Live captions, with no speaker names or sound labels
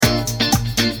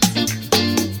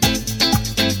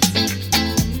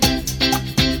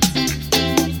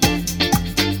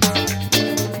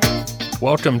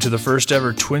Welcome to the first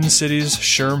ever Twin Cities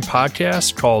SHRM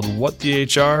podcast called What the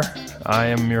HR. I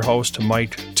am your host,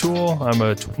 Mike Toole. I'm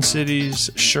a Twin Cities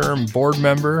SHRM board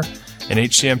member, an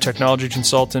HCM technology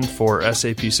consultant for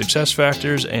SAP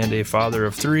SuccessFactors, and a father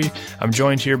of three. I'm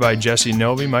joined here by Jessie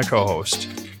Novi, my co-host.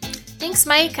 Thanks,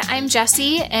 Mike. I'm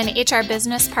Jessie, an HR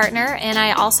business partner, and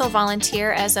I also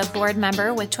volunteer as a board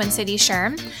member with Twin Cities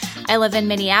SHRM. I live in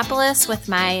Minneapolis with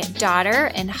my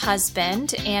daughter and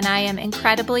husband, and I am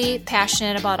incredibly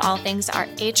passionate about all things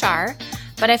HR,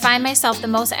 but I find myself the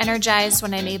most energized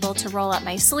when I'm able to roll up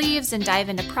my sleeves and dive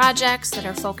into projects that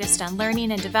are focused on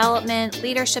learning and development,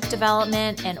 leadership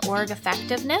development, and org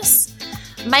effectiveness.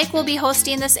 Mike will be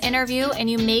hosting this interview, and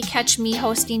you may catch me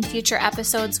hosting future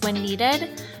episodes when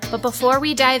needed. But before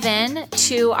we dive in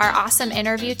to our awesome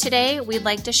interview today, we'd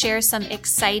like to share some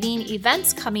exciting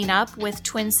events coming up with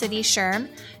Twin Cities SHRM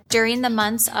during the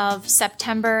months of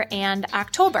September and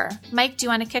October. Mike, do you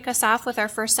want to kick us off with our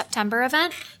first September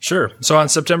event? Sure. So on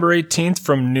September 18th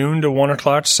from noon to 1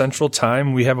 o'clock Central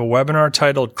Time, we have a webinar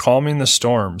titled Calming the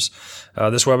Storms.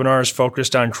 This webinar is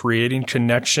focused on creating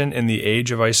connection in the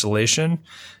age of isolation.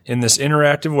 In this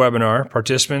interactive webinar,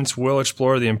 participants will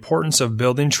explore the importance of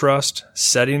building trust,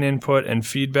 setting input and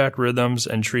feedback rhythms,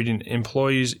 and treating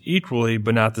employees equally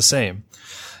but not the same.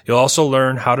 You'll also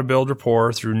learn how to build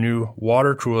rapport through new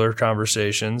water cooler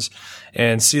conversations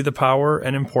and see the power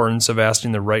and importance of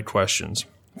asking the right questions.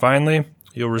 Finally,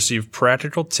 you'll receive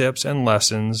practical tips and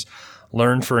lessons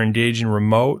learned for engaging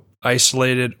remote,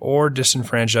 isolated, or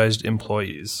disenfranchised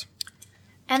employees.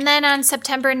 And then on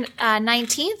September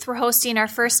 19th, we're hosting our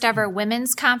first ever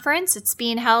women's conference. It's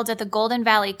being held at the Golden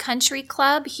Valley Country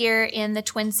Club here in the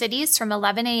Twin Cities from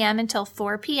 11 a.m. until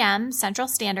 4 p.m. Central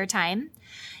Standard Time.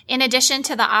 In addition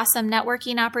to the awesome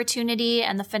networking opportunity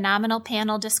and the phenomenal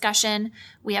panel discussion,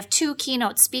 we have two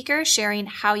keynote speakers sharing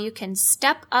how you can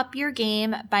step up your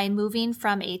game by moving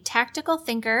from a tactical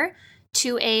thinker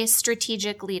to a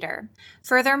strategic leader.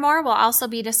 Furthermore, we'll also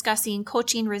be discussing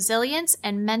coaching resilience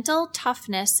and mental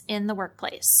toughness in the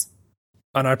workplace.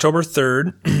 On October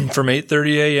 3rd, from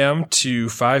 8:30 a.m. to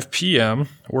 5 p.m.,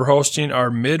 we're hosting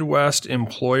our Midwest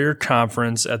Employer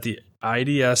Conference at the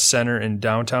IDS Center in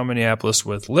downtown Minneapolis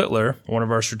with Littler, one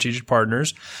of our strategic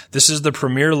partners. This is the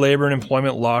premier labor and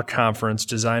employment law conference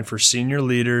designed for senior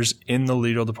leaders in the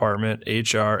legal department,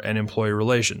 HR, and employee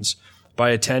relations.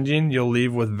 By attending, you'll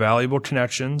leave with valuable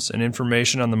connections and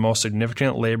information on the most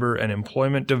significant labor and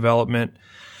employment development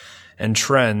and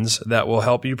trends that will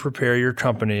help you prepare your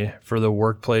company for the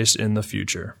workplace in the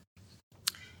future.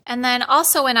 And then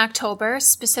also in October,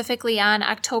 specifically on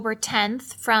October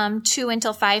 10th from 2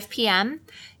 until 5 p.m.,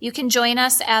 you can join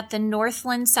us at the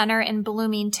Northland Center in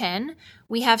Bloomington.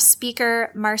 We have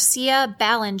speaker Marcia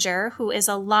Ballinger, who is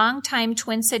a longtime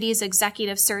Twin Cities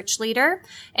executive search leader,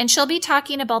 and she'll be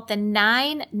talking about the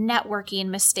 9 networking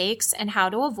mistakes and how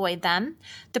to avoid them.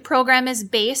 The program is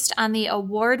based on the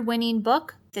award-winning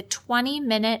book, The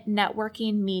 20-Minute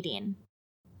Networking Meeting.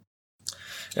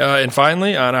 And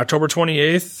finally, on October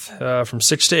 28th, from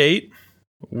 6 to 8,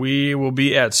 we will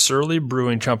be at Surly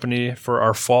Brewing Company for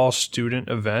our fall student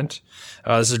event.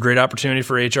 This is a great opportunity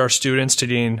for HR students to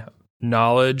gain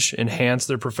knowledge, enhance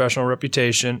their professional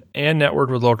reputation, and network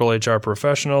with local HR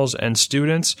professionals and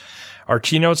students. Our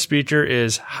keynote speaker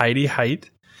is Heidi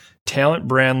Height, talent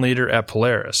brand leader at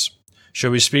Polaris.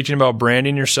 She'll be speaking about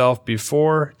branding yourself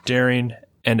before, during,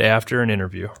 and after an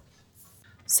interview.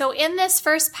 So in this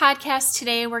first podcast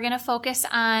today, we're going to focus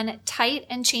on tight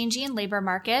and changing labor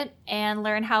market and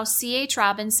learn how C.H.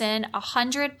 Robinson, a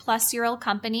 100-plus-year-old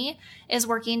company, is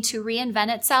working to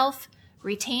reinvent itself,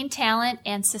 retain talent,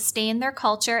 and sustain their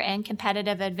culture and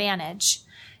competitive advantage.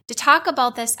 To talk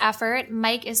about this effort,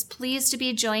 Mike is pleased to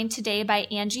be joined today by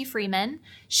Angie Freeman.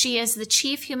 She is the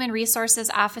Chief Human Resources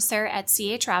Officer at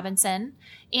C.H. Robinson.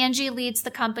 Angie leads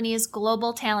the company's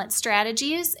global talent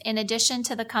strategies in addition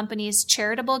to the company's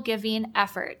charitable giving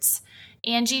efforts.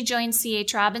 Angie joined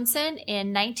C.H. Robinson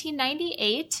in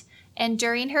 1998 and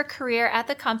during her career at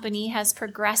the company has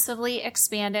progressively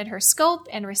expanded her scope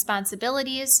and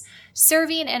responsibilities,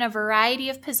 serving in a variety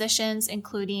of positions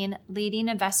including leading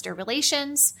investor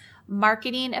relations,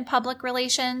 marketing and public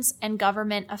relations, and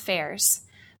government affairs.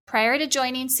 Prior to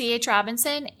joining C.H.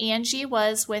 Robinson, Angie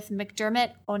was with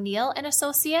McDermott O'Neill and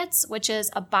Associates, which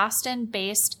is a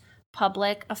Boston-based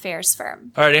public affairs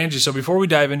firm. All right, Angie, so before we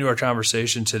dive into our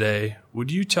conversation today,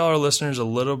 would you tell our listeners a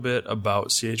little bit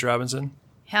about C.H. Robinson?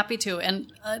 Happy to.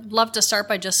 And I'd love to start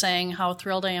by just saying how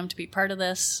thrilled I am to be part of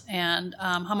this and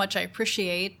how much I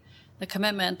appreciate the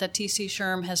commitment that TC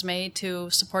SHRM has made to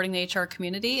supporting the HR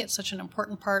community. It's such an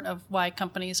important part of why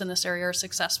companies in this area are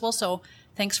successful. So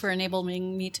thanks for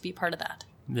enabling me to be part of that.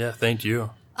 Yeah, thank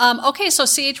you. Okay, so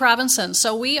C.H. Robinson.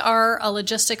 So we are a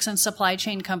logistics and supply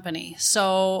chain company.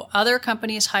 So other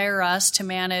companies hire us to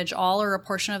manage all or a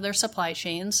portion of their supply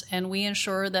chains, and we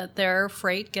ensure that their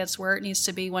freight gets where it needs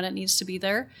to be when it needs to be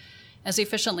there as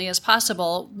efficiently as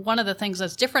possible. One of the things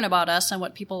that's different about us and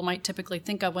what people might typically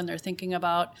think of when they're thinking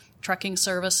about trucking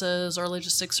services or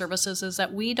logistics services is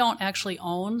that we don't actually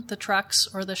own the trucks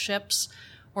or the ships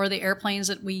or the airplanes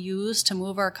that we use to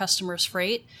move our customers'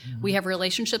 freight. Mm-hmm. We have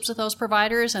relationships with those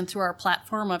providers, and through our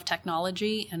platform of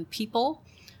technology and people,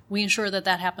 we ensure that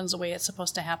that happens the way it's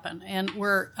supposed to happen. And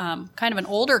we're kind of an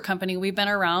older company. We've been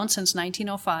around since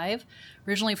 1905,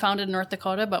 originally founded in North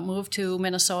Dakota, but moved to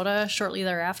Minnesota shortly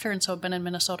thereafter, and so have been in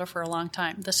Minnesota for a long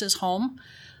time. This is home.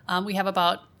 We have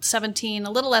about a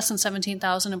little less than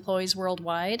 17,000 employees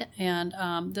worldwide, and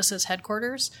this is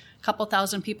headquarters. A couple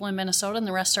thousand people in Minnesota, and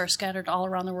the rest are scattered all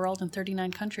around the world in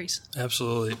 39 countries.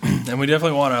 Absolutely. And we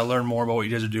definitely want to learn more about what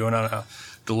you guys are doing on a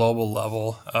global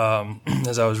level.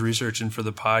 As I was researching for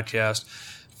the podcast,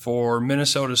 for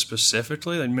Minnesota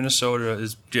specifically, like Minnesota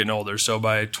is getting older. So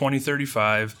by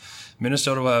 2035,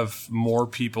 Minnesota will have more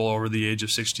people over the age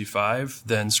of 65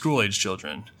 than school-age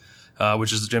children,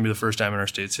 which is going to be the first time in our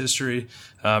state's history.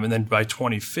 And then by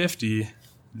 2050,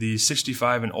 the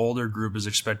 65 and older group is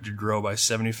expected to grow by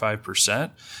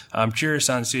 75%. I'm curious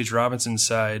on C.H. Robinson's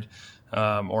side,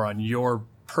 or on your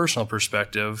personal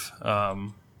perspective,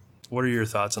 what are your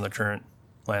thoughts on the current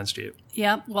landscape?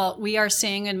 Yeah, well, we are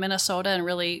seeing in Minnesota and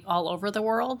really all over the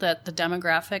world that the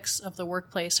demographics of the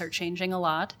workplace are changing a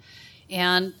lot.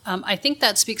 And I think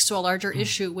that speaks to a larger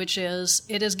issue, which is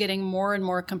it is getting more and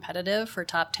more competitive for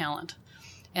top talent.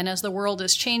 And as the world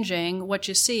is changing, what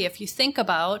you see, if you think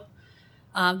about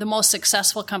the most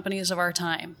successful companies of our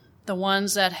time, the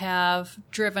ones that have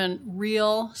driven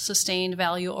real sustained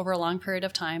value over a long period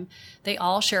of time, they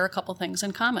all share a couple things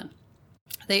in common.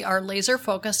 They are laser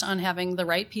focused on having the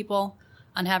right people,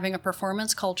 on having a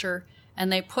performance culture,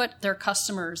 and they put their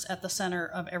customers at the center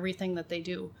of everything that they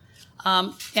do.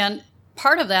 And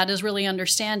part of that is really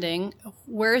understanding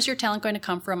where is your talent going to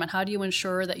come from and how do you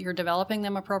ensure that you're developing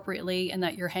them appropriately and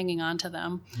that you're hanging on to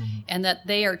them, and that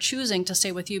they are choosing to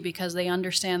stay with you because they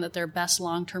understand that their best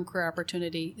long-term career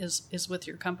opportunity is with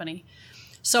your company.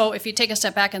 So if you take a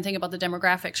step back and think about the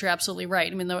demographics, you're absolutely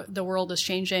right. I mean, the world is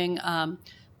changing.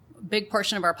 Big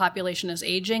portion of our population is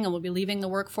aging and will be leaving the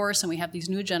workforce, and we have these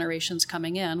new generations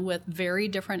coming in with very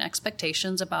different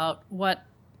expectations about what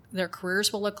their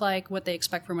careers will look like, what they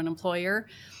expect from an employer.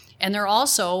 And they're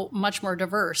also much more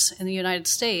diverse. In the United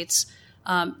States,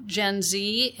 Gen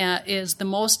Z is the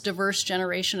most diverse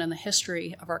generation in the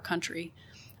history of our country.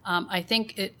 I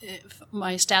think, if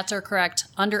my stats are correct,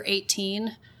 under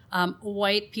 18,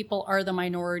 white people are the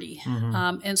minority.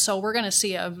 Mm-hmm. And so we're going to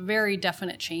see a very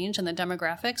definite change in the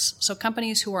demographics. So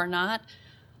companies who are not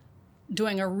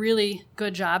doing a really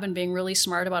good job and being really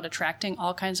smart about attracting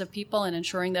all kinds of people and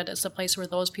ensuring that it's a place where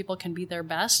those people can be their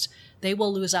best, they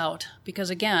will lose out. Because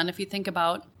again, if you think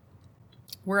about,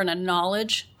 we're in a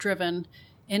knowledge-driven,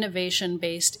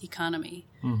 innovation-based economy.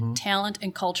 Mm-hmm. Talent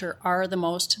and culture are the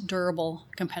most durable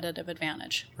competitive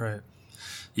advantage. Right.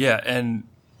 Yeah, and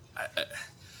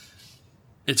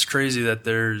it's crazy that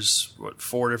there's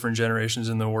 4 different generations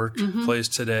in the workplace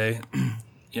today.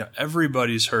 You know,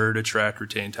 everybody's heard attract,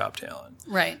 retain top talent.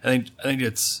 Right. I think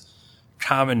it's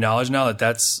common knowledge now that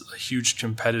that's a huge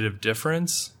competitive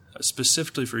difference.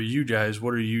 Specifically for you guys,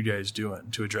 what are you guys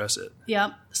doing to address it?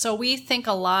 Yeah. So we think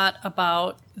a lot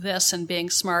about this and being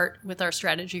smart with our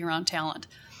strategy around talent.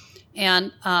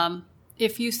 And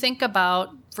if you think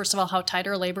about, first of all, how tight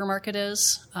our labor market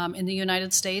is, in the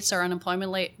United States, our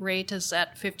unemployment rate is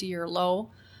at 50-year low.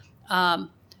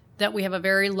 That we have a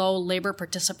very low labor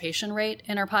participation rate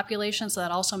in our population, so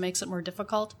that also makes it more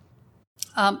difficult.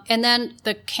 And then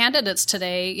the candidates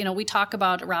today, you know, we talk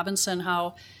about at Robinson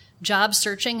how job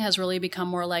searching has really become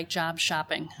more like job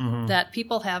shopping, that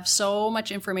people have so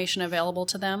much information available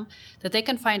to them that they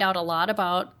can find out a lot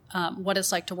about what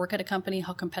it's like to work at a company,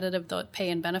 how competitive the pay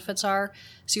and benefits are.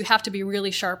 So you have to be really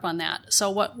sharp on that.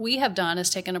 So what we have done is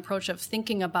take an approach of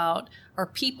thinking about our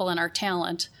people and our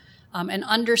talent, and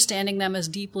understanding them as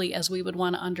deeply as we would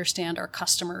want to understand our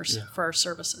customers for our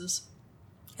services.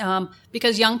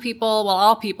 Because young people, well,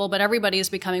 all people, but everybody is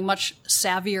becoming much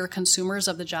savvier consumers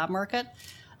of the job market.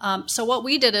 So what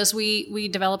we did is we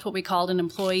developed what we called an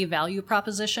employee value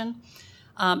proposition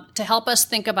to help us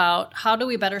think about how do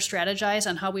we better strategize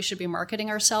on how we should be marketing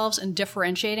ourselves and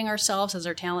differentiating ourselves as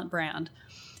our talent brand.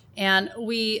 And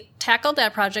we tackled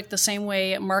that project the same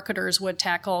way marketers would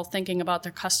tackle thinking about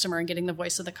their customer and getting the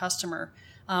voice of the customer.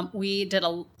 We did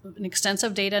an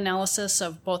extensive data analysis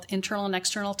of both internal and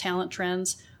external talent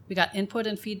trends. We got input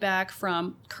and feedback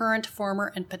from current,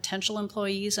 former, and potential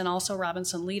employees and also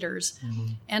Robinson leaders. Mm-hmm.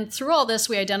 And through all this,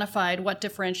 we identified what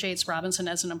differentiates Robinson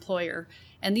as an employer.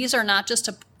 And these are not just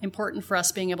important for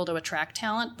us being able to attract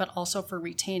talent, but also for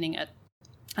retaining it.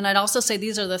 And I'd also say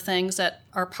these are the things that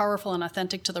are powerful and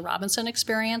authentic to the Robinson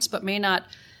experience, but may not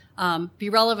be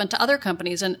relevant to other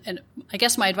companies. And I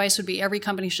guess my advice would be every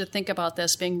company should think about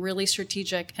this, being really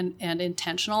strategic and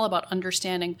intentional about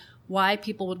understanding why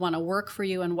people would want to work for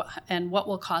you and what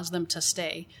will cause them to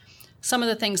stay. Some of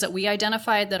the things that we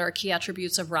identified that are key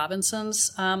attributes of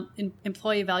Robinson's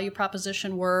employee value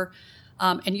proposition were,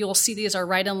 and you'll see these are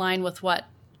right in line with what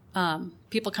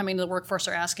people coming to the workforce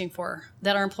are asking for,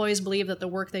 that our employees believe that the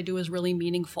work they do is really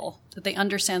meaningful, that they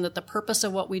understand that the purpose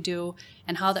of what we do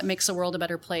and how that makes the world a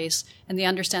better place, and they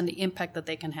understand the impact that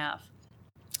they can have.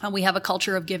 We have a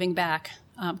culture of giving back.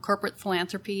 Corporate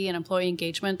philanthropy and employee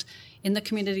engagement in the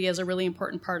community is a really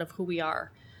important part of who we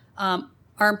are.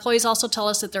 Our employees also tell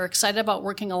us that they're excited about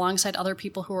working alongside other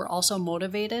people who are also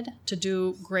motivated to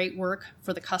do great work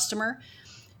for the customer,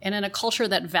 and in a culture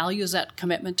that values that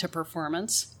commitment to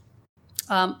performance.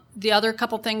 The other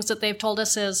couple things that they've told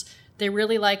us is they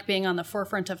really like being on the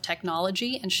forefront of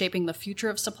technology and shaping the future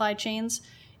of supply chains,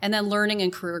 and then learning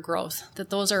and career growth, that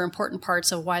those are important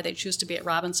parts of why they choose to be at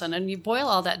Robinson. And you boil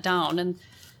all that down, and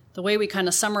the way we kind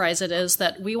of summarize it is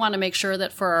that we want to make sure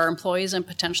that for our employees and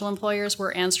potential employers,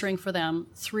 we're answering for them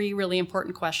 3 really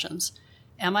important questions.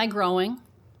 Am I growing?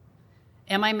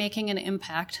 Am I making an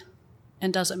impact?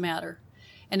 And does it matter?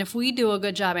 And if we do a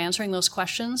good job answering those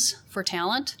questions for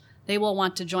talent, they will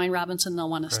want to join Robinson. They'll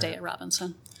want to stay at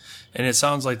Robinson. And it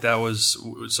sounds like that was,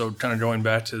 so kind of going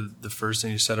back to the first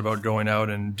thing you said about going out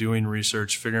and doing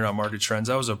research, figuring out market trends,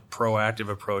 that was a proactive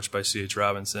approach by C.H.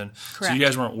 Robinson. Correct. So you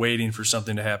guys weren't waiting for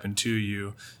something to happen to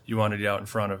you. You wanted to get out in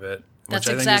front of it, That's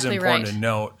which I think exactly is important right. to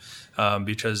note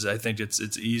because I think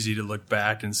it's easy to look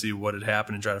back and see what had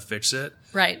happened and try to fix it.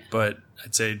 Right. But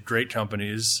I'd say great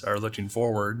companies are looking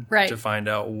forward to find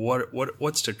out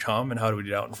what's to come and how do we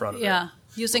get out in front of it. Yeah.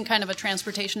 Using kind of a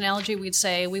transportation analogy, we'd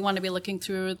say we want to be looking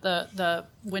through the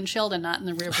windshield and not in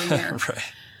the rearview mirror. Right.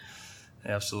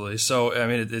 Absolutely. So, I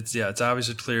mean, it's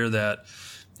obviously clear that,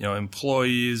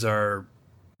 employees are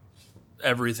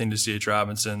everything to C.H.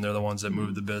 Robinson. They're the ones that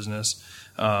move the business.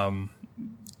 Talk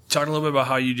a little bit about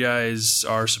how you guys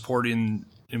are supporting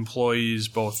employees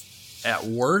both at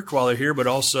work while they're here, but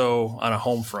also on a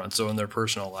home front, so in their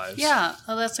personal lives. Yeah,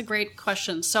 that's a great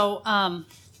question. So,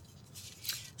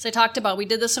 as I talked about, we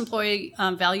did this employee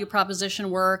value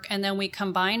proposition work, and then we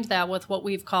combined that with what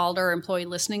we've called our employee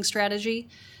listening strategy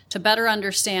to better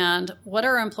understand what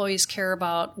our employees care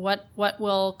about, what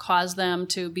will cause them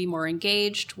to be more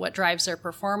engaged, what drives their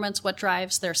performance, what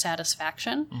drives their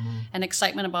satisfaction and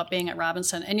excitement about being at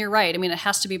Robinson. And you're right. I mean, it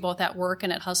has to be both at work,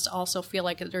 and it has to also feel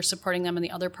like they're supporting them in the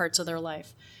other parts of their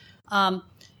life.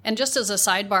 And just as a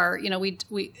sidebar,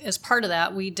 we as part of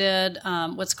that, we did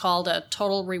what's called a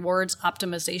total rewards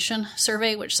optimization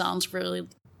survey, which sounds really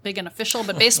big and official,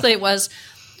 but basically it was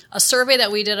a survey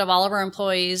that we did of all of our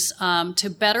employees to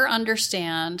better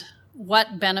understand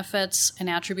what benefits and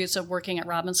attributes of working at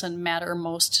Robinson matter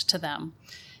most to them.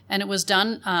 And it was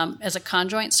done as a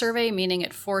conjoint survey, meaning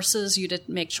it forces you to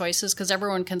make choices, because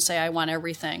everyone can say, I want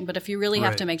everything. But if you really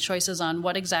have to make choices on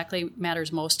what exactly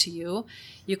matters most to you,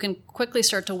 you can quickly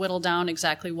start to whittle down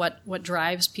exactly what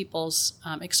drives people's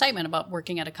excitement about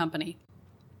working at a company.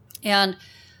 And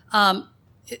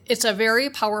it's a very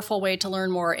powerful way to learn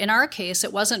more. In our case,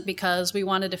 it wasn't because we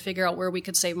wanted to figure out where we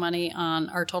could save money on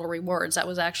our total rewards. That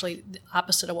was actually the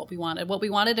opposite of what we wanted. What we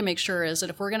wanted to make sure is that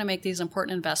if we're going to make these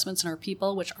important investments in our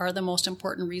people, which are the most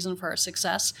important reason for our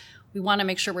success, we want to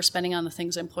make sure we're spending on the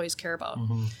things employees care about.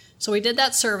 Mm-hmm. So we did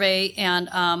that survey,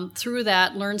 and through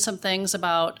that learned some things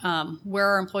about where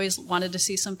our employees wanted to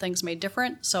see some things made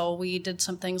different. So we did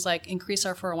some things like increase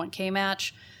our 401k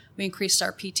match. We increased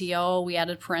our PTO. We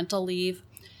added parental leave.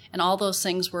 And all those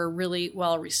things were really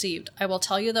well received. I will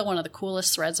tell you that one of the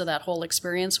coolest threads of that whole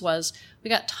experience was we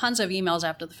got tons of emails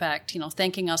after the fact,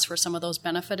 thanking us for some of those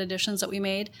benefit additions that we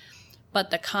made. But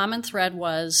the common thread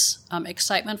was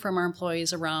excitement from our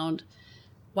employees around,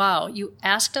 wow, you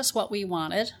asked us what we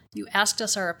wanted, you asked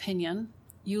us our opinion,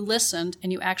 you listened,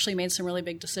 and you actually made some really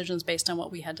big decisions based on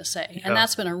what we had to say. Yeah. And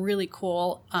that's been a really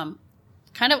cool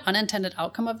kind of unintended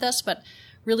outcome of this, but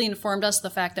really informed us the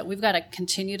fact that we've got to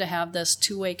continue to have this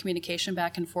two-way communication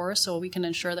back and forth so we can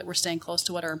ensure that we're staying close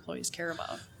to what our employees care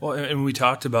about. Well, and we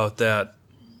talked about that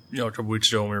a couple weeks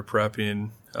ago when we were prepping,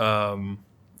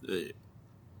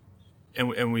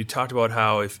 and we talked about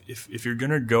how if you're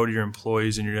going to go to your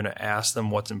employees and you're going to ask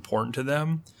them what's important to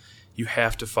them, you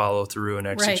have to follow through and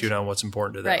execute on what's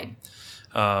important to them.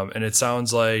 Right. And it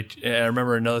sounds like, and I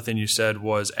remember another thing you said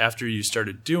was after you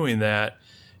started doing that,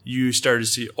 you started to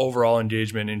see overall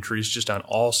engagement increase just on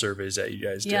all surveys that you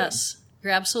guys did. Yes,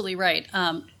 you're absolutely right.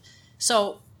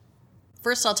 So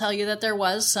first, I'll tell you that there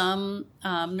was some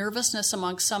nervousness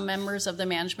amongst some members of the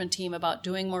management team about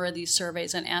doing more of these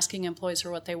surveys and asking employees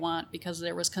for what they want, because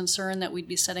there was concern that we'd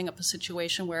be setting up a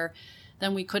situation where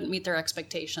then we couldn't meet their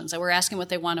expectations. And we're asking what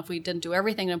they want. If we didn't do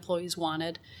everything that employees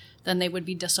wanted, then they would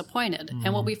be disappointed. Mm-hmm.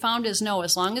 And what we found is no,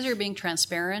 as long as you're being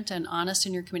transparent and honest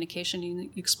in your communication, you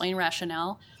explain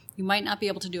rationale, you might not be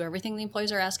able to do everything the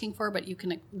employees are asking for, but you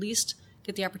can at least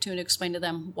get the opportunity to explain to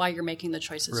them why you're making the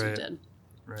choices you did.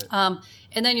 Right.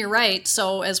 And then you're right.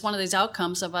 So as one of these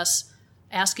outcomes of us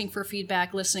asking for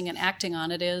feedback, listening, and acting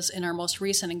on it is in our most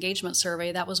recent engagement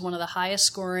survey, that was one of the highest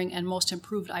scoring and most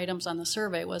improved items on the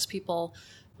survey was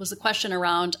the question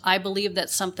around, I believe that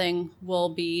something will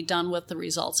be done with the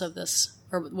results of this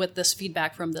or with this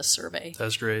feedback from this survey.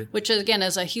 That's great. Which, again,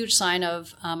 is a huge sign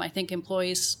of, I think,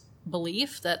 employees'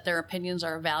 belief that their opinions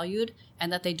are valued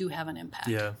and that they do have an impact.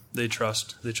 Yeah, they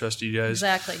trust you guys.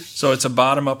 Exactly. So it's a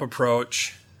bottom-up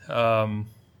approach.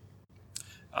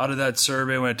 Out of that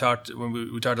survey, when we talked a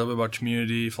little bit about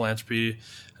community, philanthropy,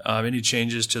 any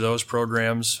changes to those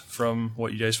programs from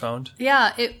what you guys found?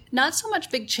 Yeah, not so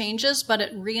much big changes, but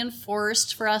it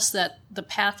reinforced for us that the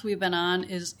path we've been on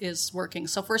is working.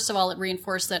 So first of all, it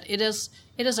reinforced that it is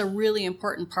a really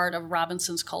important part of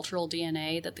Robinson's cultural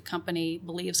DNA, that the company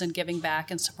believes in giving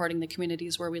back and supporting the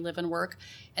communities where we live and work,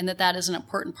 and that is an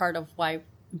important part of why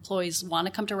employees want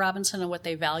to come to Robinson and what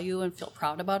they value and feel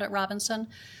proud about at Robinson.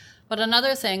 But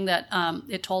another thing that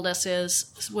it told us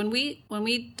is when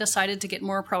we decided to get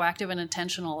more proactive and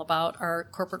intentional about our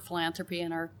corporate philanthropy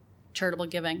and our charitable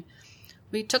giving,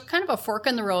 we took kind of a fork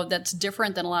in the road that's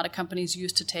different than a lot of companies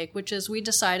used to take, which is we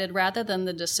decided rather than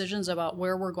the decisions about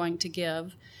where we're going to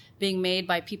give being made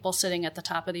by people sitting at the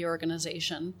top of the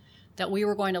organization, that we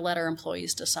were going to let our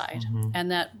employees decide. Mm-hmm.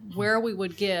 And that where we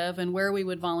would give and where we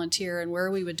would volunteer and where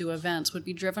we would do events would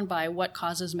be driven by what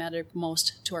causes matter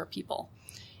most to our people.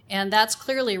 And that's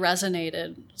clearly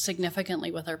resonated significantly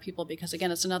with our people because,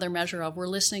 again, it's another measure of we're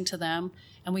listening to them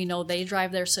and we know they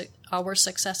drive our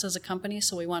success as a company,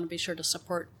 so we want to be sure to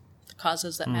support the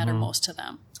causes that matter most to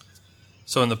them.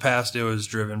 So in the past, it was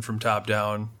driven from top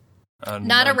down?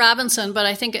 Not at Robinson, but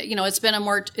I think,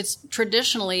 it's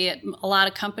traditionally at a lot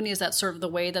of companies that's sort of the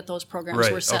way that those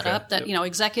programs were set up, that,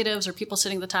 executives or people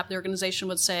sitting at the top of the organization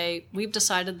would say, we've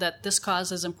decided that this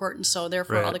cause is important, so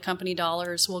therefore all the company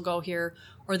dollars will go here,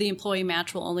 or the employee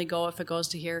match will only go if it goes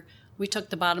to here. We took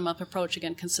the bottom-up approach,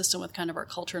 again, consistent with kind of our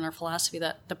culture and our philosophy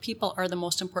that the people are the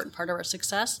most important part of our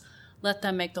success. Let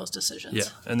them make those decisions. Yeah,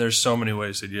 and there's so many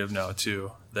ways to give now,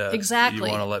 too, that you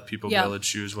want to let people be able to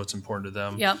choose what's important to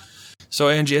them. Yep. So,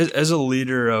 Angie, as a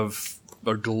leader of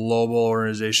a global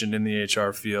organization in the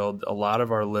HR field, a lot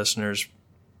of our listeners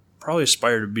probably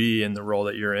aspire to be in the role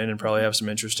that you're in and probably have some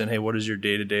interest in, hey, what does your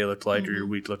day-to-day look like or your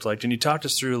week look like? Can you talk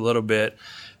us through a little bit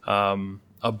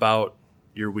about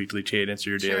your weekly cadence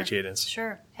or your daily cadence?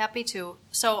 Sure, happy to.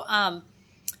 So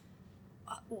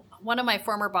one of my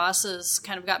former bosses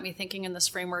kind of got me thinking in this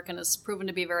framework, and it's proven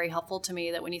to be very helpful to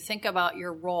me, that when you think about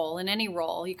your role, in any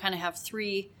role, you kind of have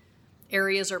three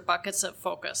areas or buckets of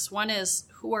focus. One is,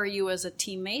 who are you as a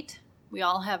teammate? We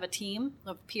all have a team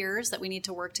of peers that we need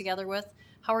to work together with.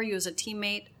 How are you as a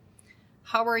teammate?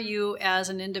 How are you as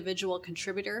an individual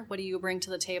contributor? What do you bring to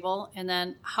the table? And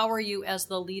then how are you as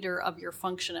the leader of your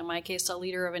function? In my case, a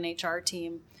leader of an HR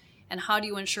team. And how do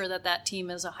you ensure that that team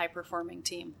is a high-performing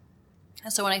team?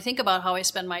 And so when I think about how I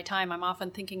spend my time, I'm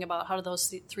often thinking about how do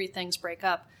those three things break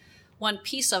up. One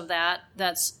piece of that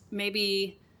that's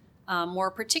maybe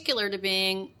more particular to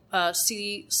being a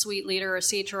C-suite leader or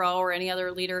CHRO or any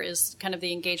other leader is kind of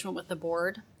the engagement with the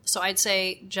board. So I'd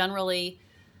say generally,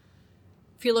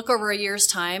 if you look over a year's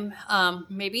time,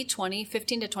 maybe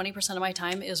 15 to 20% of my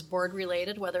time is board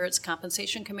related, whether it's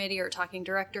compensation committee or talking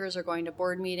directors or going to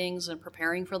board meetings and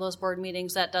preparing for those board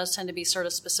meetings. That does tend to be sort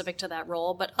of specific to that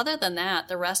role. But other than that,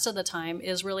 the rest of the time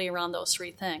is really around those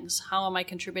three things. How am I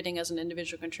contributing as an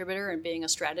individual contributor and being a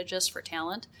strategist for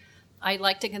talent? I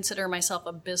like to consider myself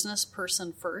a business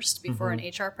person first before an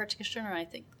HR practitioner. I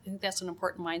think that's an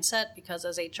important mindset because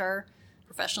as HR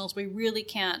professionals, we really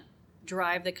can't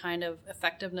drive the kind of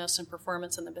effectiveness and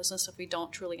performance in the business if we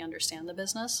don't truly understand the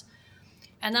business.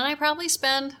 And then I probably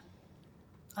spend,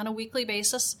 on a weekly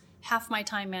basis, half my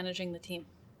time managing the team.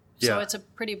 So it's a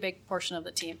pretty big portion of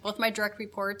the team, both my direct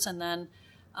reports and then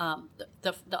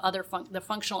the other the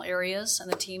functional areas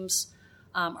and the teams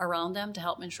around them to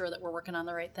help ensure that we're working on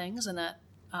the right things and that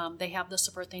they have the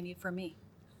support they need from me.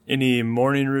 Any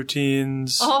morning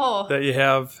routines that you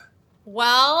have?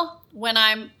 Well, when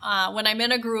I'm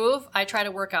in a groove, I try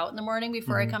to work out in the morning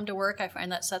before I come to work. I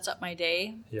find that sets up my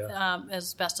day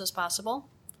as best as possible.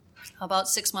 About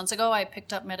 6 months ago, I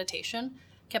picked up meditation,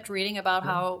 kept reading about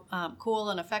how cool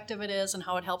and effective it is and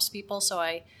how it helps people. So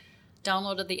I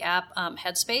downloaded the app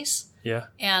Headspace. Yeah.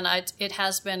 And it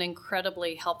has been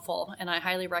incredibly helpful, and I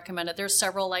highly recommend it. There's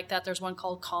several like that. There's one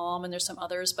called Calm, and there's some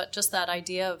others, but just that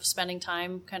idea of spending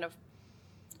time kind of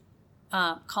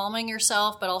calming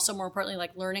yourself, but also more importantly,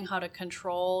 like learning how to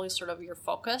control sort of your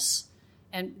focus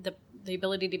and the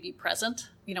ability to be present.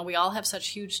 You know, we all have such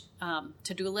huge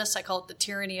to-do lists. I call it the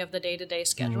tyranny of the day-to-day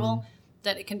schedule,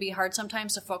 that it can be hard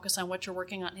sometimes to focus on what you're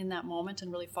working on in that moment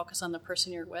and really focus on the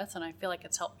person you're with. And I feel like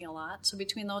it's helped me a lot. So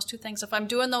between those two things, if I'm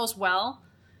doing those well,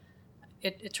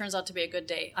 it turns out to be a good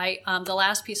day. The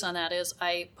last piece on that is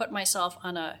I put myself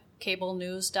on a cable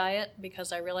news diet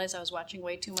because I realized I was watching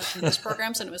way too much news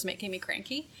programs and it was making me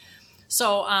cranky.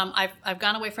 So I've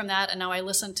gone away from that, and now I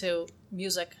listen to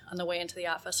music on the way into the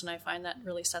office, and I find that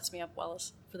really sets me up well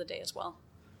for the day as well.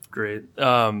 Great.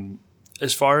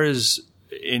 As far as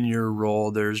in your role,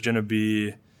 there's going to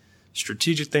be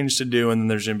strategic things to do, and then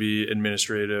there's going to be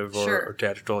administrative or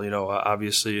tactical. You know,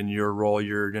 obviously in your role,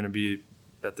 you're going to be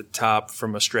at the top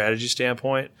from a strategy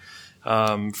standpoint.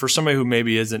 For somebody who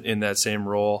maybe isn't in that same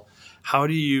role, how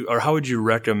would you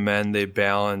recommend they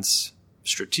balance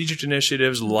strategic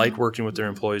initiatives like working with their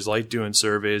employees, like doing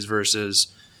surveys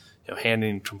versus, you know,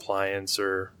 handling compliance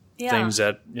or things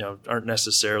that, you know, aren't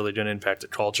necessarily going to impact the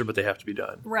culture, but they have to be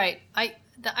done? Right.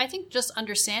 I think just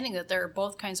understanding that there are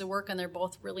both kinds of work and they're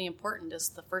both really important is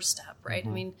the first step, right? I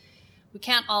mean, we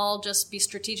can't all just be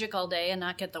strategic all day and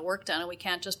not get the work done, and we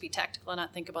can't just be tactical and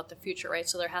not think about the future, right?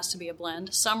 So there has to be a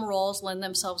blend. Some roles lend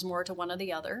themselves more to one or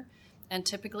the other, and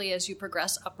typically as you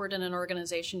progress upward in an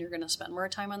organization, you're going to spend more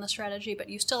time on the strategy, but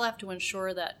you still have to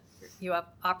ensure that you have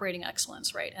operating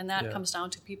excellence, right? And that comes down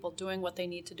to people doing what they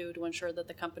need to do to ensure that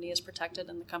the company is protected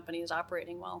and the company is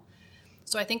operating well.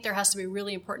 So I think there has to be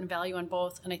really important value on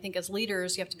both. And I think as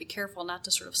leaders, you have to be careful not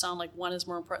to sort of sound like one is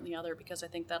more important than the other, because I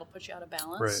think that'll put you out of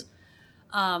balance.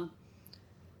 Right.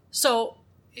 So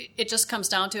it just comes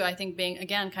down to, I think, being,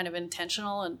 again, kind of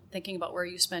intentional and thinking about where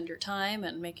you spend your time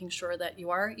and making sure that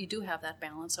you do have that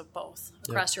balance of both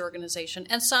across your organization.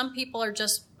 And some people are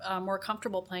just more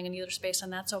comfortable playing in either space,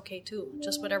 and that's okay too.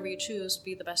 Just whatever you choose,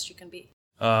 be the best you can be.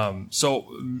 So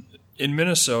in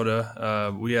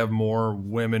Minnesota, we have more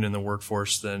women in the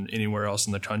workforce than anywhere else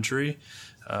in the country.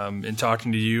 In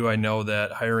talking to you, I know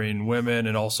that hiring women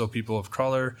and also people of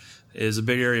color is a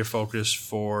big area of focus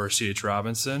for C.H.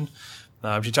 Robinson.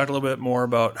 Can you talk a little bit more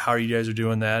about how you guys are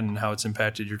doing that and how it's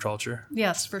impacted your culture?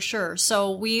 Yes, for sure.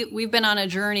 So we've been on a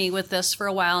journey with this for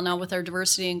a while now with our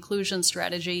diversity and inclusion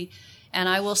strategy. And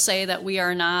I will say that we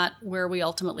are not where we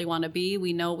ultimately want to be.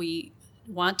 We know we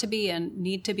want to be and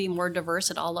need to be more diverse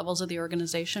at all levels of the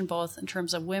organization, both in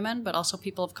terms of women, but also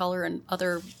people of color and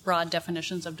other broad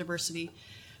definitions of diversity.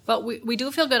 But we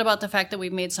do feel good about the fact that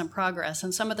we've made some progress.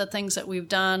 And some of the things that we've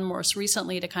done most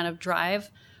recently to kind of drive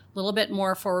a little bit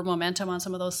more forward momentum on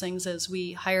some of those things is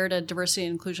we hired a diversity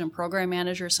and inclusion program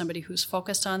manager, somebody who's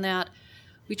focused on that.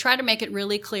 We try to make it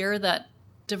really clear that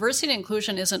diversity and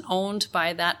inclusion isn't owned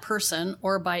by that person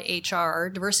or by HR.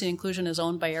 Diversity and inclusion is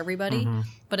owned by everybody,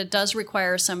 but it does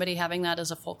require somebody having that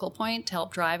as a focal point to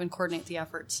help drive and coordinate the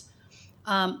efforts.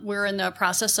 We're in the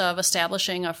process of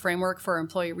establishing a framework for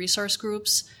employee resource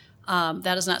groups.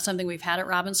 That is not something we've had at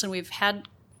Robinson. We've had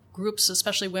groups,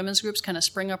 especially women's groups, kind of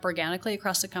spring up organically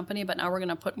across the company, but now we're going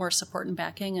to put more support and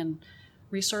backing and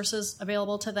resources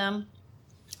available to them.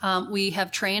 We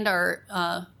have trained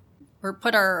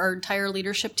put our entire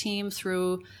leadership team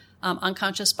through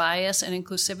unconscious bias and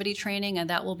inclusivity training, and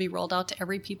that will be rolled out to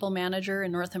every people manager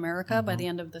in North America by the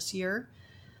end of this year.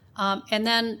 And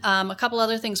then a couple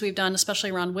other things we've done,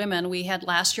 especially around women. We had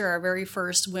last year our very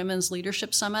first Women's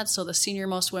Leadership Summit, so the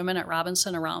senior-most women at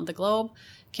Robinson around the globe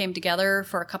came together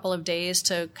for a couple of days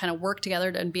to kind of work together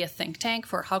and be a think tank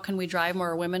for how can we drive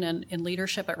more women in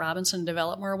leadership at Robinson,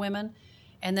 develop more women.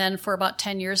 And then for about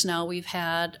 10 years now, we've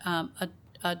had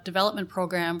a development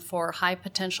program for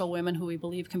high-potential women who we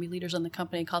believe can be leaders in the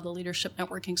company called the Leadership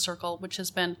Networking Circle, which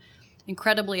has been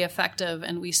incredibly effective,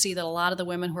 and we see that a lot of the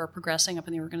women who are progressing up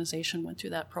in the organization went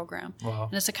through that program. Wow.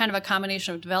 And it's a kind of a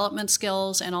combination of development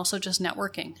skills and also just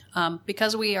networking.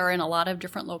 Because we are in a lot of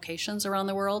different locations around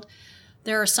the world,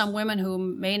 there are some women who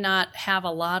may not have a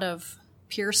lot of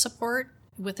peer support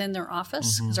within their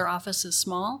office, because our office is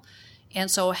small. And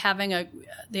so having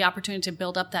the opportunity to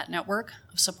build up that network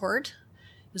of support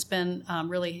has been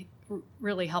really,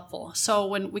 really helpful. So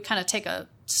when we kind of take a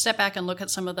step back and look at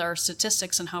some of our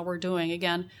statistics and how we're doing,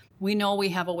 again, we know we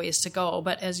have a ways to go.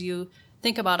 But as you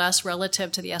think about us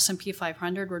relative to the S&P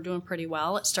 500, we're doing pretty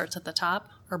well. It starts at the top.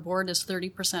 Our board is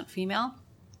 30% female.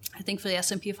 I think for the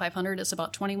S&P 500, it's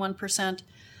about 21%.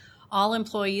 All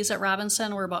employees at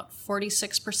Robinson were about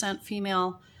 46%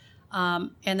 female.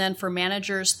 And then for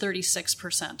managers,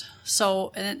 36%.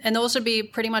 So, and those would be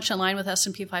pretty much in line with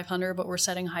S&P 500, but we're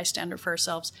setting a high standard for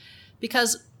ourselves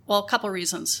because, well, a couple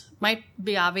reasons. Might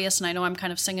be obvious, and I know I'm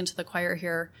kind of singing to the choir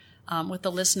here with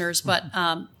the listeners, but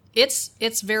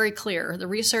it's very clear. The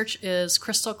research is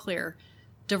crystal clear.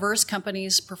 Diverse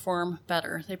companies perform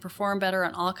better. They perform better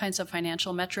on all kinds of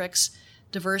financial metrics.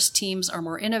 Diverse teams are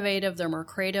more innovative. They're more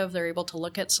creative. They're able to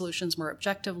look at solutions more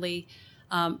objectively.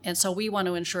 And so we want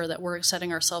to ensure that we're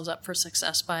setting ourselves up for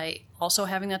success by also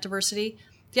having that diversity.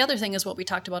 The other thing is what we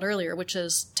talked about earlier, which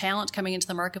is talent coming into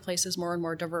the marketplace is more and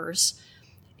more diverse.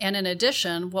 And in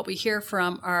addition, what we hear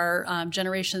from our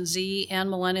Generation Z and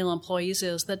millennial employees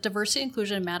is that diversity and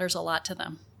inclusion matters a lot to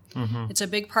them. It's a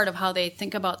big part of how they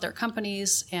think about their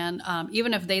companies. And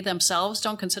even if they themselves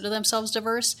don't consider themselves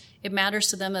diverse, it matters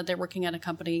to them that they're working at a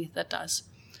company that does.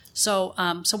 So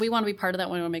we want to be part of that.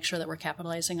 We want to make sure that we're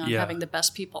capitalizing on having the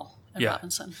best people at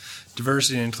Robinson.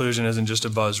 Diversity and inclusion isn't just a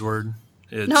buzzword.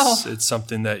 It's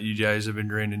something that you guys have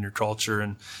ingrained in your culture.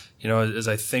 And, you know, as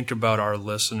I think about our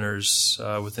listeners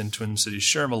within Twin Cities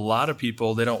SHRM, a lot of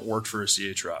people, they don't work for a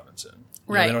C.H. Robinson.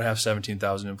 Right. They don't have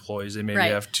 17,000 employees. They maybe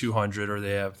have 200, or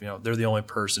they have, they're the only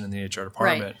person in the HR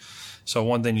department. Right. So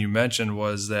one thing you mentioned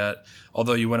was that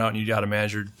although you went out and you got a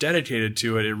manager dedicated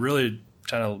to it, it really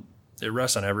it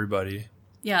rests on everybody.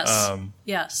 Yes.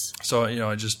 Yes. So,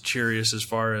 I'm just curious as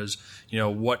far as,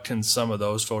 what can some of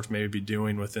those folks maybe be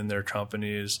doing within their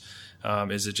companies?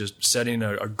 Is it just setting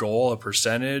a goal, a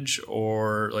percentage,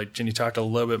 or can you talk a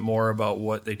little bit more about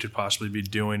what they could possibly be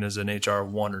doing as an HR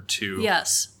 1 or 2?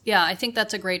 Yes. Yeah, I think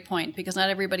that's a great point because not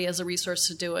everybody has the resource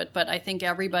to do it, but I think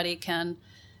everybody can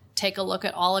take a look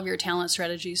at all of your talent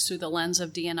strategies through the lens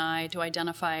of D&I to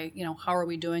identify, how are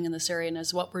we doing in this area and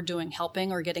is what we're doing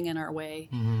helping or getting in our way.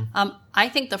 I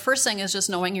think the first thing is just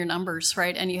knowing your numbers,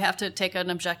 right? And you have to take an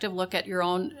objective look at your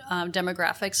own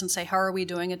demographics and say, how are we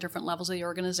doing at different levels of the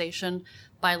organization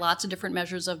by lots of different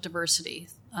measures of diversity,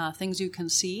 things you can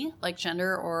see like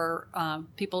gender or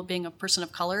people being a person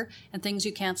of color, and things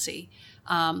you can't see,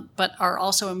 but are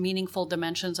also meaningful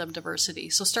dimensions of diversity.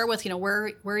 So start with,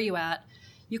 where are you at?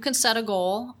 You can set a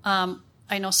goal.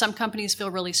 I know some companies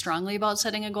feel really strongly about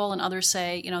setting a goal, and others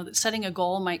say, that setting a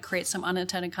goal might create some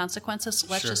unintended consequences. So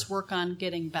let's just work on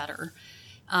getting better.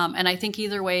 And I think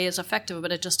either way is effective,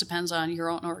 but it just depends on your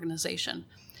own organization.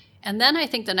 And then I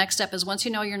think the next step is once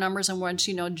you know your numbers and once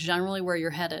you know generally where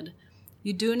you're headed,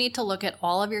 you do need to look at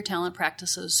all of your talent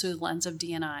practices through the lens of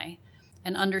D&I.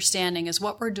 And understanding is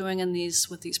what we're doing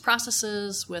with these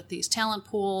processes, with these talent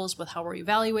pools, with how we're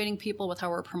evaluating people, with how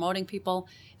we're promoting people.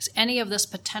 Is any of this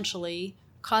potentially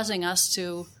causing us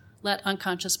to let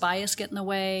unconscious bias get in the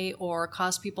way or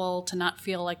cause people to not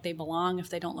feel like they belong if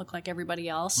they don't look like everybody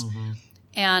else?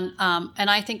 And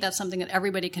I think that's something that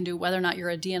everybody can do, whether or not you're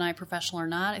a D&I professional or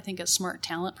not. I think as smart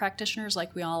talent practitioners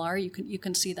like we all are, you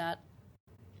can see that.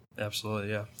 Absolutely,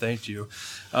 yeah. Thank you.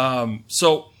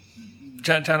 So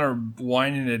kind of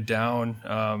winding it down,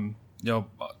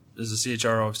 as a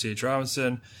CHRO of C.H.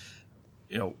 Robinson,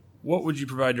 what would you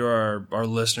provide to our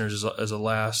listeners as a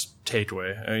last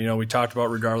takeaway? We talked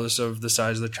about regardless of the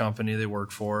size of the company they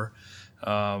work for,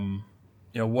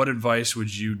 what advice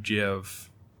would you give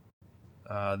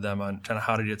them on kind of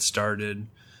how to get started?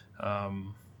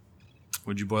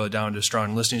 Would you boil it down to a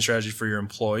strong listening strategy for your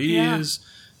employees?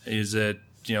 Yeah. Is it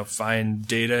find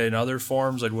data in other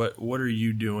forms? What are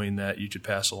you doing that you could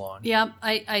pass along? Yeah,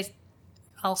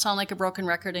 I'll sound like a broken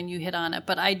record and you hit on it,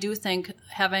 but I do think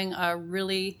having a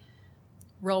really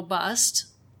robust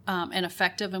and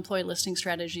effective employee listening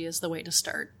strategy is the way to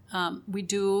start. We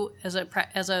do, as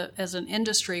an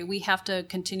industry, we have to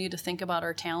continue to think about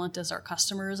our talent as our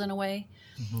customers in a way,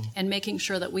 and making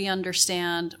sure that we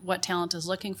understand what talent is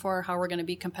looking for, how we're going to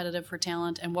be competitive for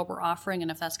talent, and what we're offering,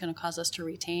 and if that's going to cause us to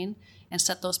retain and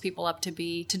set those people up to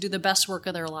do the best work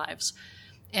of their lives.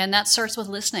 And that starts with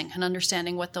listening and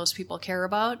understanding what those people care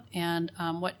about, and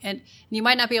and you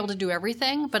might not be able to do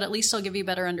everything, but at least it'll give you a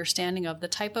better understanding of the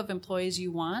type of employees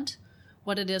you want,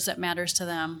 what it is that matters to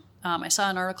them. I saw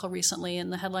an article recently,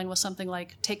 and the headline was something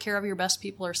like, take care of your best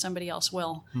people or somebody else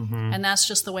will. And that's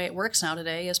just the way it works now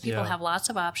today, is people have lots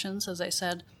of options, as I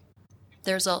said.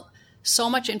 There's so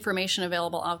much information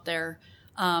available out there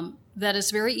that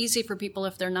is very easy for people,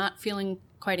 if they're not feeling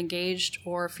quite engaged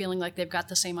or feeling like they've got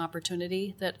the same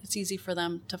opportunity, that it's easy for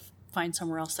them to find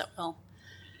somewhere else that will.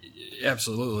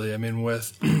 Absolutely. I mean,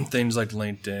 with things like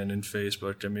LinkedIn and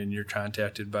Facebook, I mean, you're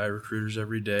contacted by recruiters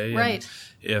every day. Right.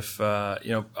 And if,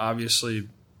 obviously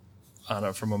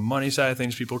from a money side of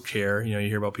things, people care. You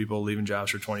hear about people leaving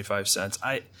jobs for 25 cents.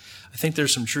 I think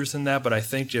there's some truth in that, but I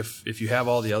think if you have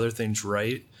all the other things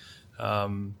right,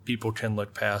 people can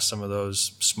look past some of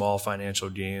those small financial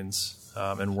gains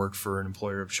and work for an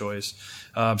employer of choice.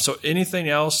 So anything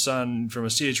else from a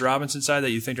C.H. Robinson side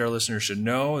that you think our listeners should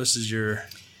know? This is your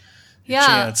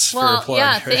chance for a plug.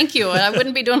 Yeah, right? Thank you. I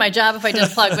wouldn't be doing my job if I didn't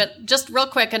plug, but just real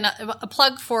quick, a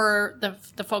plug for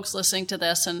the folks listening to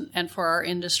this and for our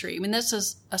industry. I mean, this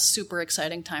is a super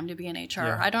exciting time to be in HR.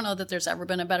 Yeah. I don't know that there's ever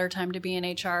been a better time to be in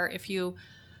HR. If you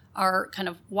are kind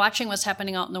of watching what's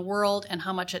happening out in the world and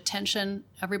how much attention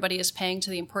everybody is paying to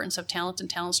the importance of talent and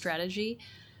talent strategy,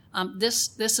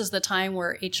 this is the time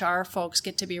where HR folks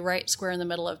get to be right square in the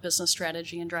middle of business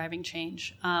strategy and driving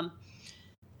change.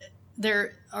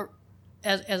 There are,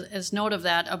 as note of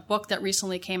that, a book that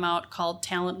recently came out called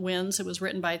Talent Wins. It was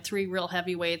written by three real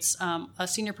heavyweights, a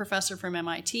senior professor from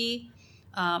MIT,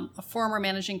 a former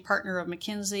managing partner of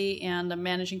McKinsey, and a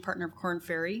managing partner of Korn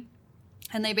Ferry.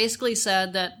 And they basically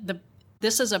said that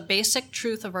this is a basic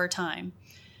truth of our time,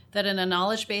 that in a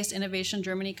knowledge-based,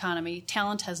 innovation-driven economy,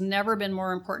 talent has never been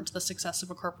more important to the success of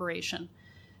a corporation.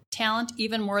 Talent,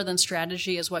 even more than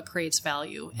strategy, is what creates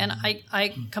value. And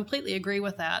I completely agree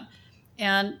with that.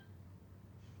 And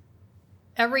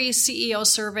every CEO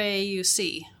survey you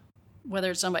see,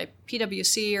 whether it's done by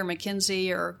PwC or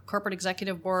McKinsey or Corporate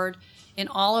Executive Board, in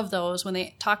all of those, when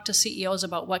they talk to CEOs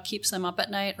about what keeps them up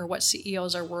at night or what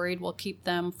CEOs are worried will keep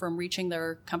them from reaching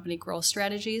their company growth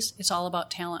strategies, it's all about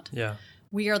talent. Yeah.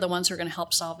 We are the ones who are going to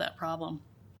help solve that problem.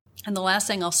 And the last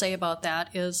thing I'll say about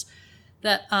that is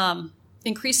that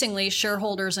increasingly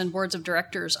shareholders and boards of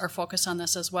directors are focused on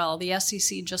this as well. The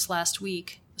SEC just last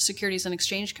week, the Securities and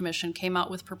Exchange Commission, came out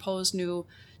with proposed new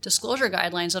disclosure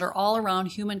guidelines that are all around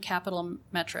human capital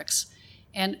metrics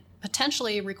and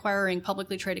potentially requiring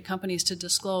publicly traded companies to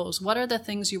disclose what are the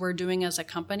things you are doing as a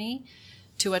company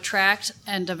to attract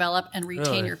and develop and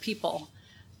retain your people.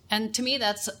 And to me,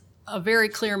 that's a very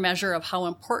clear measure of how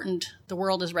important the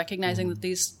world is recognizing that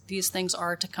these things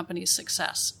are to companies'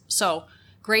 success. So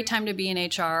great time to be in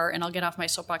HR, and I'll get off my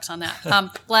soapbox on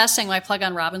that. Last thing, my plug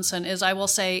on Robinson is I will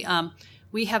say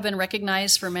we have been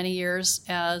recognized for many years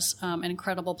as an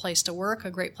incredible place to work, a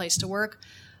great place to work.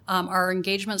 Our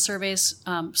engagement surveys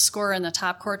score in the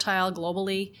top quartile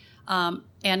globally,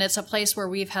 and it's a place where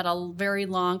we've had a very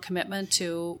long commitment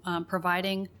to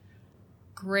providing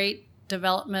great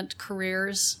development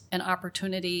careers and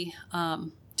opportunity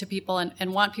to people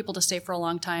and want people to stay for a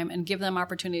long time and give them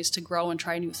opportunities to grow and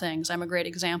try new things. I'm a great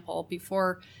example.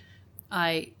 Before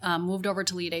I moved over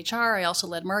to lead HR, I also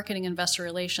led marketing and investor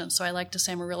relations. So I like to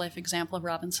say I'm a real-life example of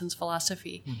Robinson's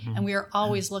philosophy. Mm-hmm. And we are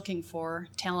always looking for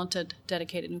talented,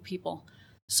 dedicated new people.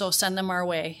 So send them our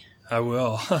way. I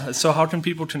will. So how can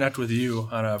people connect with you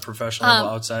on a professional level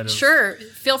outside of... Sure.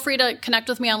 Feel free to connect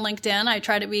with me on LinkedIn. I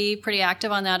try to be pretty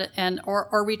active on that,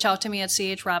 or reach out to me at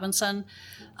C.H. Robinson.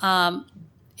 And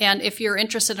if you're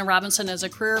interested in Robinson as a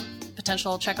career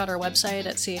potential, check out our website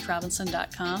at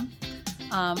chrobinson.com.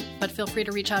 But feel free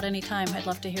to reach out anytime. I'd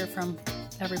love to hear from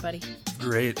everybody.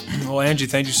 Great. Well, Angie,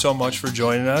 thank you so much for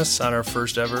joining us on our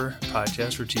first ever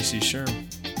podcast for TC Schirm.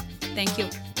 Thank you.